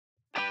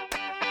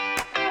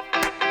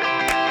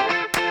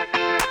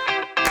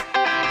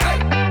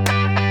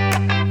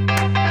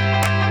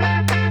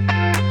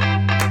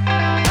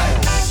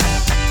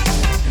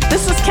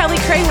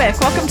Trey Wick.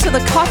 Welcome to the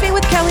Coffee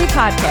with Kelly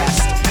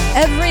podcast.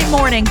 Every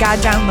morning, God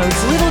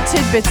downloads little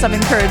tidbits of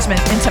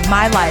encouragement into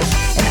my life,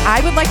 and I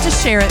would like to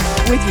share it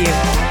with you.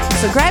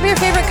 So grab your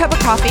favorite cup of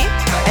coffee,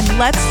 and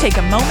let's take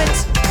a moment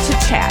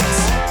to chat.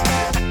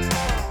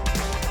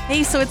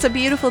 Hey, so it's a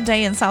beautiful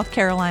day in South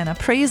Carolina.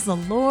 Praise the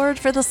Lord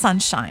for the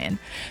sunshine.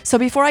 So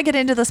before I get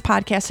into this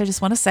podcast, I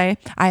just want to say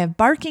I have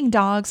barking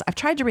dogs. I've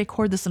tried to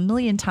record this a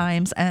million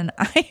times, and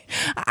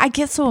I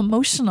get so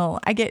emotional.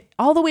 I get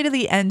all the way to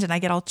the end, and I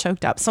get all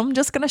choked up. So I'm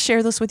just going to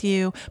share this with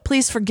you.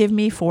 Please forgive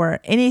me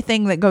for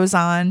anything that goes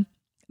on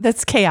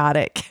that's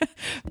chaotic.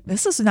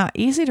 This is not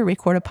easy to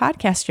record a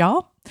podcast,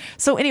 y'all.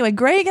 So anyway,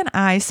 Greg and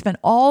I spent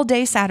all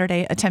day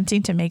Saturday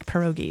attempting to make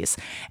pierogies.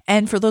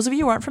 And for those of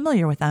you who aren't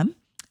familiar with them,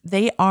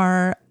 they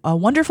are a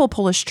wonderful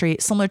Polish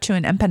treat similar to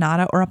an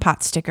empanada or a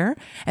pot sticker,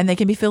 and they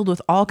can be filled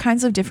with all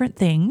kinds of different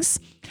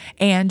things.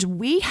 And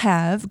we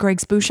have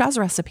Greg's Bouchard's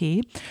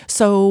recipe.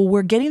 So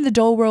we're getting the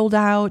dough rolled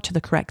out to the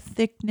correct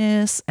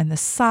thickness and the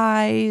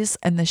size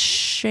and the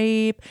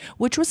shape,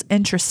 which was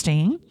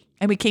interesting.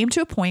 And we came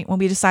to a point when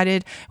we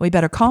decided we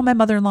better call my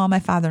mother-in-law,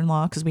 my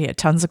father-in-law, because we had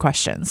tons of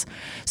questions.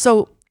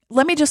 So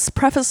let me just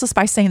preface this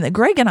by saying that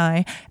Greg and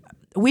I,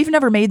 we've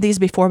never made these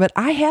before, but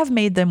I have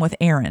made them with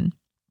Aaron.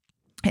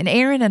 And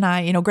Aaron and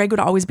I, Greg would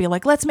always be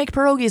like, let's make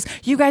pierogies.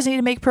 You guys need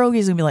to make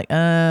pierogies. And be like,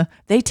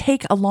 they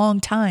take a long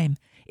time.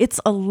 It's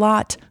a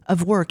lot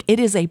of work. It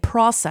is a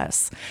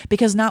process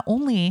because not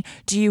only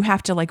do you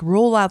have to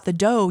roll out the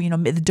dough,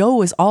 the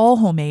dough is all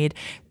homemade.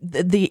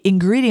 The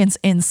ingredients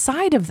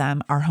inside of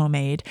them are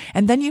homemade.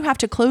 And then you have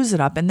to close it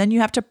up and then you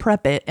have to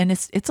prep it. And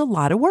it's a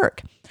lot of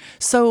work.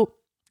 So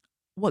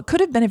what could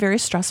have been a very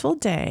stressful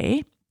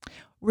day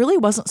really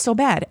wasn't so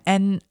bad.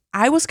 And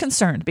I was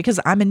concerned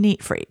because I'm a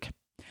neat freak.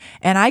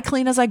 And I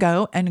clean as I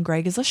go, and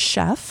Greg is a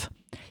chef.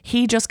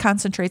 He just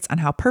concentrates on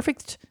how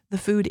perfect the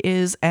food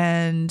is,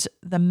 and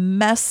the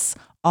mess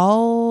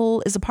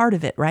all is a part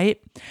of it,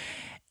 right?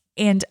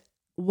 And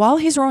while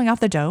he's rolling out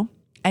the dough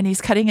and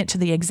he's cutting it to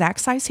the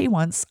exact size he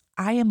wants,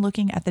 I am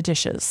looking at the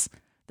dishes,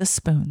 the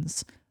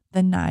spoons,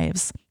 the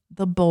knives,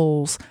 the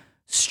bowls,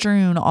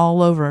 strewn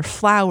all over,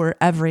 flour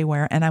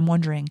everywhere, and I'm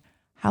wondering,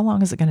 how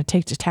long is it going to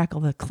take to tackle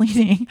the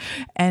cleaning?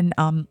 And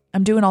I'm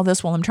doing all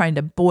this while I'm trying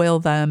to boil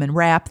them and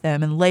wrap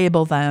them and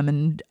label them.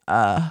 And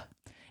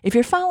if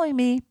you're following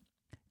me,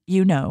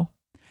 you know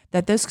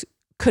that this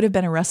could have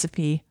been a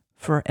recipe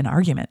for an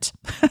argument.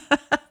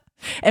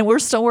 And we're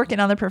still working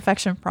on the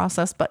perfection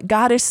process, but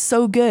God is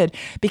so good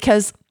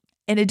because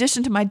in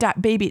addition to my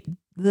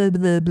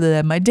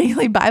my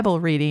daily Bible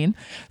reading,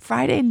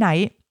 Friday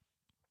night,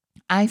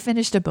 I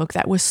finished a book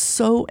that was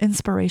so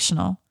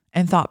inspirational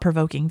and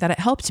thought-provoking that it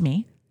helped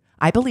me,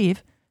 I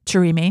believe, to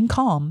remain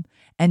calm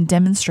and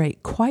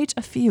demonstrate quite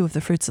a few of the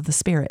fruits of the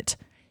Spirit.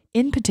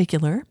 In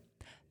particular,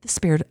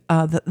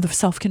 the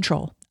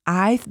self-control.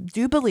 I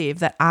do believe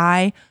that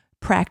I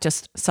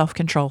practiced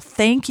self-control.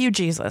 Thank you,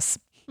 Jesus.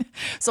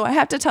 So I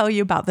have to tell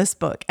you about this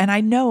book. And I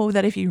know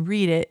that if you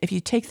read it, if you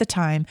take the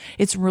time,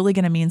 it's really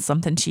going to mean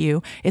something to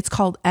you. It's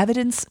called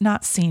Evidence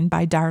Not Seen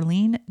by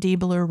Darlene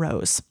Deibler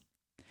Rose.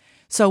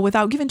 So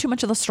without giving too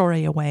much of the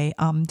story away,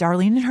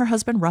 Darlene and her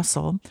husband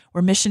Russell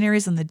were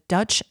missionaries in the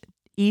Dutch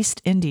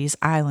East Indies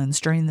Islands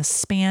during the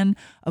span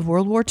of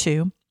World War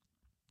II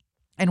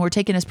and were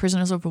taken as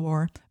prisoners of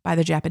war by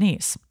the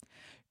Japanese.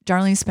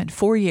 Darlene spent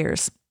 4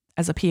 years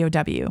as a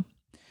POW.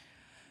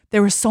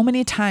 There were so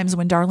many times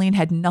when Darlene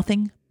had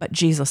nothing but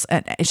Jesus,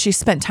 and she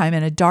spent time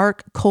in a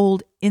dark,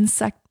 cold,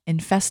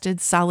 insect-infested,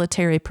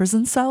 solitary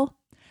prison cell.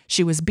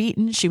 She was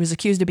beaten. She was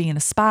accused of being a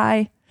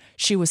spy.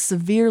 She was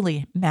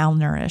severely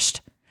malnourished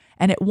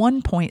and at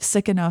one point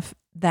sick enough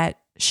that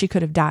she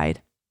could have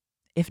died,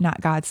 if not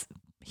God's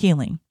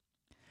healing.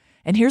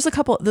 And here's a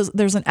couple,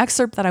 there's an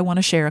excerpt that I want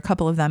to share, a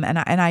couple of them. And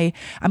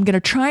I'm going to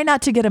try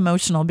not to get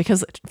emotional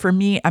because for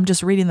me, I'm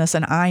just reading this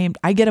and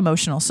I get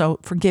emotional. So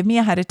forgive me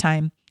ahead of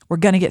time. We're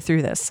going to get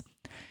through this.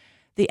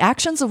 The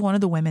actions of one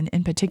of the women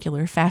in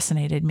particular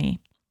fascinated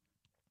me.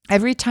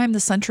 Every time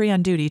the sentry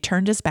on duty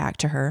turned his back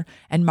to her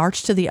and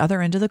marched to the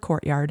other end of the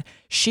courtyard,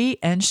 she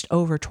inched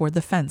over toward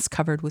the fence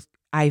covered with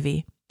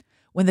ivy.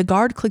 When the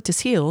guard clicked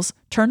his heels,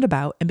 turned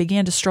about, and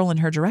began to stroll in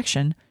her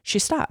direction, she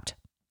stopped.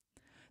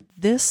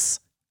 This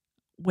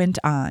went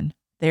on.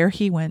 There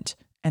he went,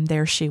 and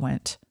there she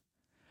went.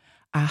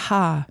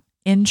 Aha,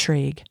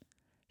 intrigue.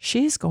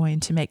 She's going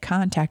to make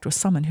contact with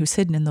someone who's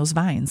hidden in those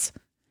vines.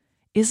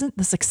 Isn't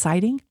this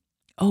exciting?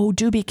 Oh,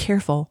 do be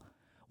careful.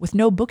 With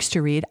no books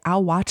to read,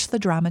 I'll watch the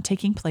drama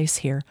taking place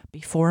here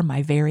before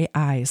my very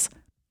eyes.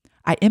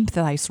 I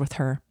empathized with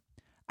her.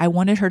 I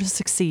wanted her to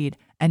succeed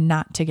and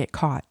not to get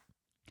caught.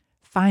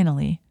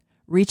 Finally,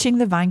 reaching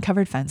the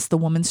vine-covered fence, the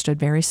woman stood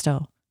very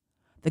still.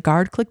 The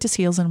guard clicked his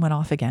heels and went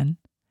off again.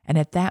 And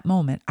at that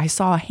moment, I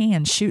saw a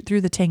hand shoot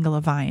through the tangle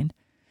of vine.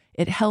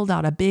 It held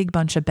out a big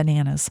bunch of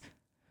bananas.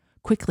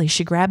 Quickly,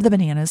 she grabbed the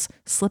bananas,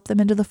 slipped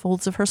them into the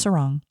folds of her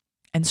sarong,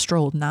 and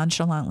strolled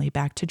nonchalantly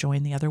back to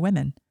join the other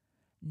women.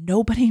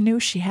 Nobody knew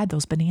she had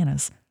those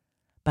bananas,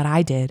 but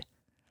I did.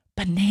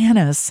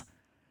 Bananas!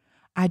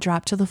 I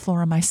dropped to the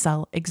floor of my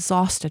cell,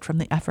 exhausted from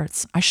the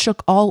efforts. I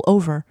shook all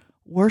over.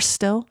 Worse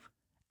still,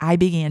 I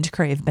began to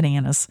crave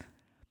bananas.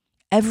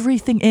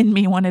 Everything in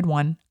me wanted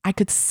one. I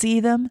could see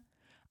them.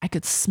 I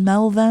could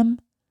smell them.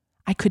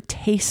 I could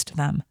taste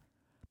them.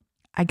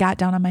 I got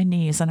down on my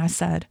knees and I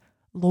said,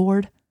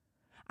 Lord,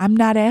 I'm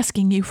not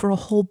asking you for a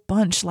whole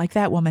bunch like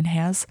that woman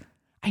has.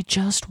 I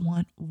just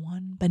want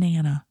one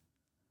banana.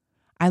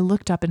 I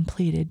looked up and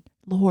pleaded,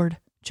 Lord,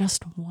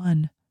 just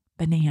one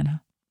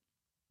banana.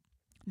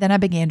 Then I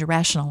began to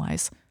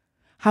rationalize.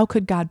 How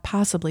could God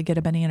possibly get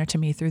a banana to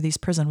me through these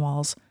prison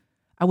walls?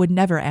 I would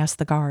never ask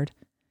the guard.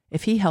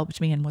 If he helped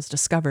me and was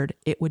discovered,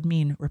 it would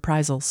mean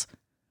reprisals.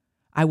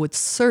 I would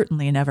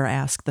certainly never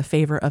ask the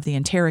favor of the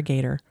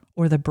interrogator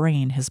or the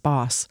brain, his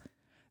boss.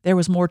 There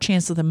was more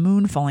chance of the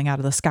moon falling out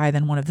of the sky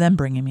than one of them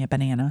bringing me a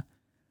banana.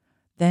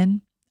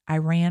 Then I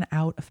ran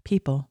out of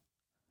people.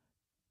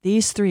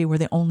 These 3 were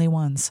the only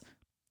ones.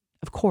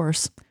 Of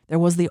course, there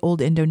was the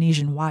old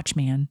Indonesian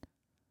watchman.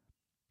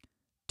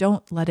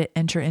 Don't let it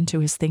enter into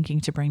his thinking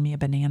to bring me a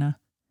banana.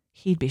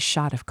 He'd be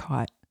shot if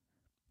caught.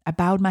 I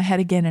bowed my head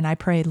again and I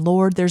prayed,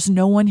 Lord, there's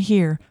no one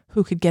here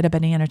who could get a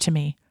banana to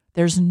me.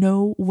 There's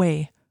no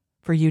way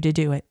for you to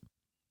do it.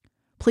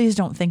 Please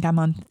don't think I'm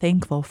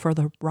unthankful for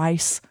the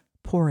rice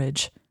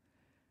porridge.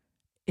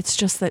 It's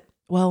just that,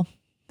 well,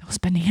 those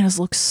bananas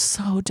look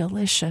so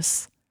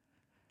delicious.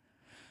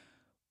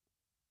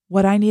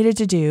 What I needed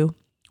to do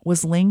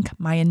was link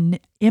my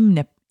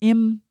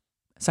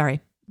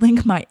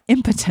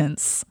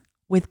impotence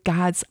with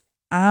God's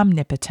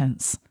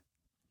omnipotence.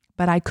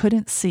 But I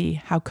couldn't see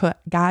how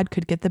God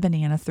could get the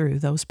banana through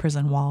those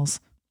prison walls.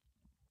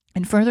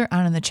 And further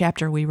on in the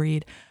chapter we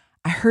read,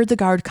 I heard the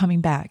guard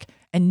coming back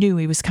and knew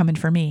he was coming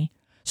for me.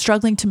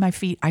 Struggling to my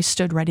feet, I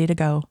stood ready to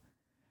go.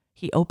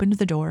 He opened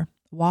the door,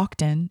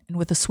 walked in, and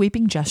with a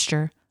sweeping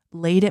gesture,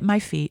 laid at my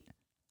feet,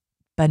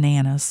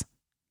 bananas.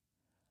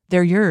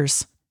 They're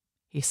yours,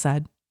 he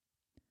said.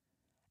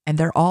 And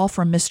they're all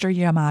from Mr.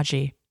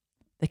 Yamaji,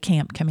 the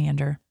camp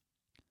commander.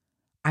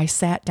 I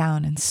sat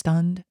down in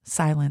stunned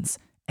silence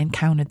and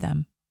counted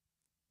them.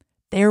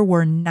 There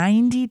were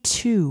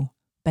 92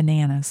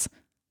 bananas.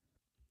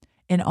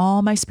 In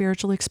all my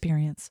spiritual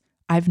experience,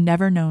 I've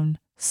never known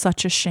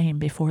such a shame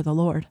before the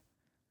Lord.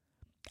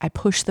 I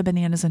pushed the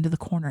bananas into the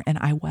corner and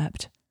I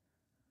wept.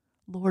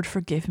 Lord,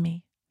 forgive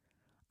me.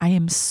 I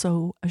am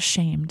so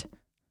ashamed.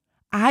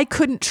 I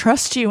couldn't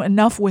trust you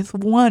enough with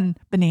one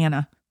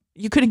banana.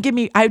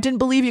 I didn't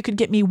believe you could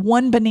get me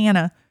one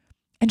banana.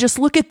 And just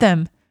look at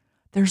them.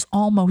 There's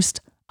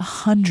almost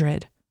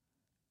 100.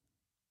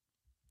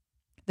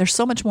 There's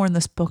so much more in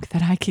this book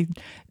that I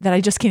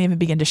just can't even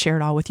begin to share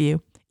it all with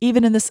you.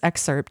 Even in this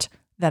excerpt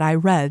that I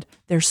read,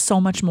 there's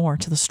so much more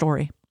to the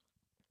story.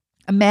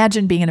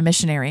 Imagine being a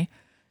missionary,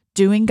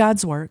 doing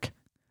God's work,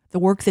 the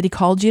work that he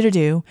called you to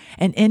do,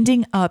 and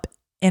ending up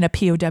in a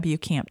POW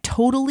camp,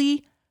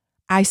 totally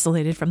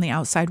isolated from the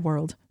outside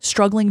world,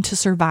 struggling to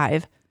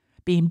survive,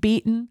 being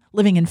beaten,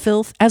 living in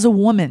filth as a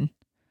woman,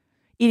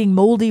 eating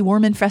moldy,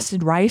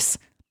 worm-infested rice,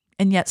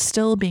 and yet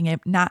still being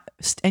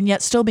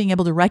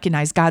able to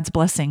recognize God's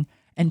blessing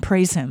and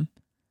praise him.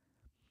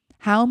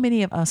 How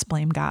many of us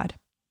blame God?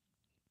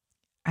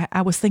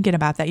 I was thinking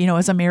about that.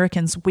 As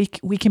Americans, we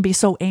can be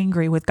so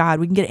angry with God.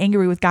 We can get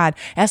angry with God,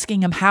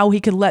 asking him how he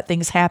could let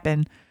things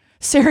happen.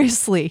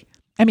 Seriously.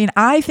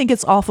 I think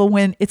it's awful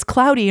when it's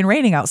cloudy and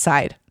raining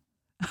outside.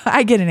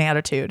 I get an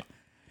attitude.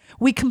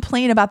 We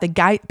complain about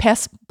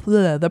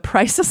the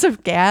prices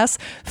of gas,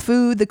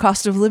 food, the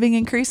cost of living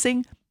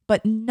increasing,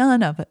 but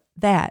none of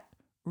that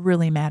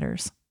really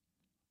matters.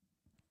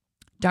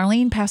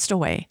 Darlene passed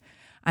away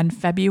on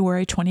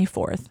February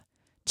 24th,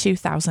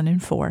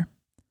 2004.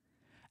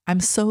 I'm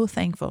so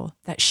thankful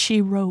that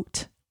she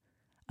wrote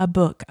a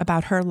book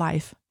about her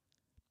life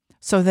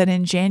so that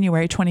in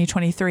January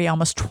 2023,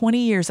 almost 20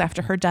 years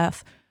after her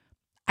death,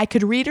 I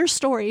could read her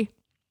story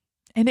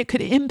and it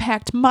could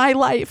impact my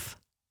life.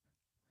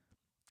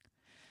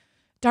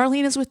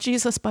 Darlene is with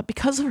Jesus, but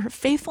because of her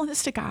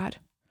faithfulness to God,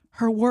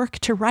 her work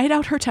to write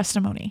out her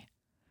testimony,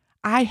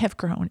 I have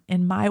grown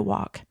in my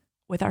walk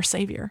with our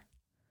Savior.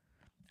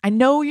 I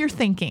know you're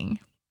thinking,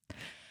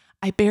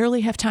 I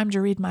barely have time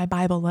to read my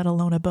Bible, let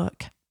alone a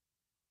book.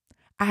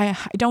 I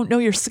don't know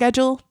your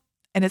schedule,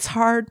 and it's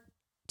hard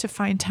to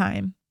find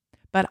time,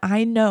 but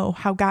I know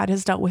how God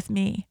has dealt with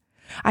me.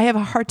 I have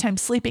a hard time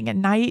sleeping at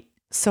night,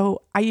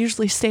 so I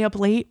usually stay up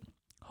late,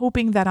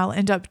 hoping that I'll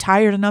end up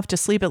tired enough to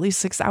sleep at least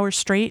 6 hours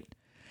straight.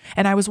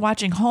 And I was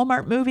watching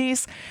Hallmark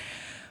movies,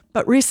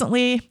 but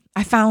recently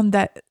I found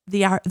that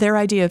their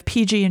idea of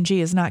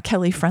PG&G is not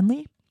Kelly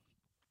friendly.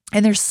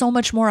 And there's so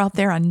much more out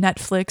there on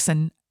Netflix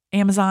and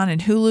Amazon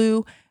and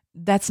Hulu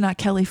that's not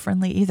Kelly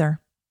friendly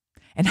either.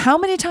 And how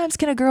many times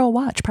can a girl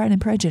watch Pride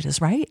and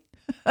Prejudice, right?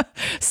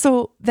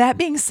 So that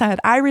being said,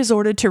 I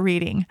resorted to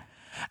reading.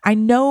 I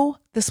know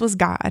this was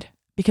God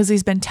because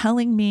he's been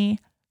telling me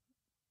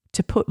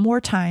to put more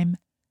time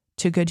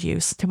to good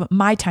use, to put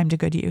my time to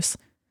good use.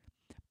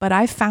 But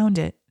I found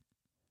it.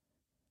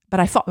 But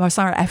I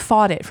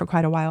fought it for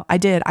quite a while. I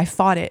did. I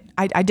fought it.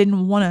 I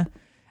didn't want to.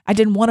 I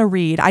didn't want to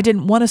read. I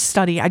didn't want to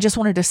study. I just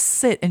wanted to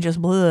sit and just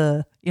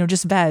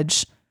just veg.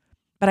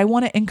 But I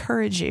want to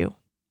encourage you.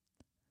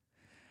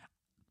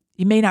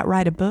 You may not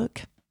write a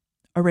book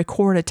or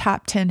record a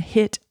top 10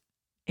 hit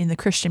in the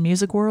Christian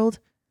music world.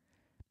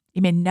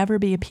 You may never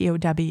be a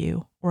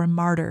POW or a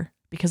martyr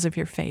because of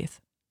your faith.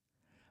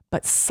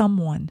 But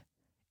someone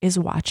is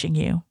watching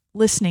you,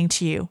 listening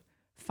to you,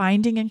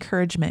 finding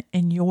encouragement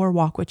in your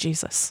walk with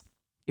Jesus,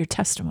 your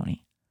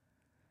testimony.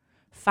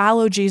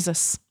 Follow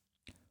Jesus.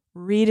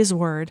 Read his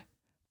word.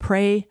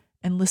 Pray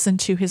and listen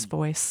to his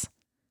voice.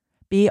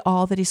 Be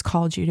all that he's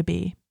called you to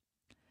be.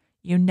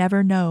 You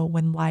never know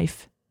when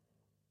life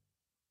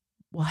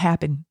will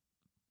happen,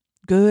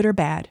 good or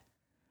bad,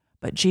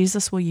 but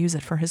Jesus will use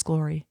it for his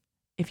glory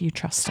if you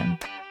trust him.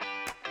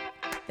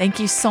 Thank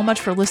you so much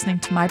for listening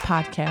to my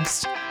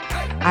podcast.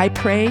 I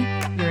pray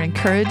you're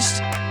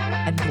encouraged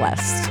and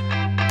blessed.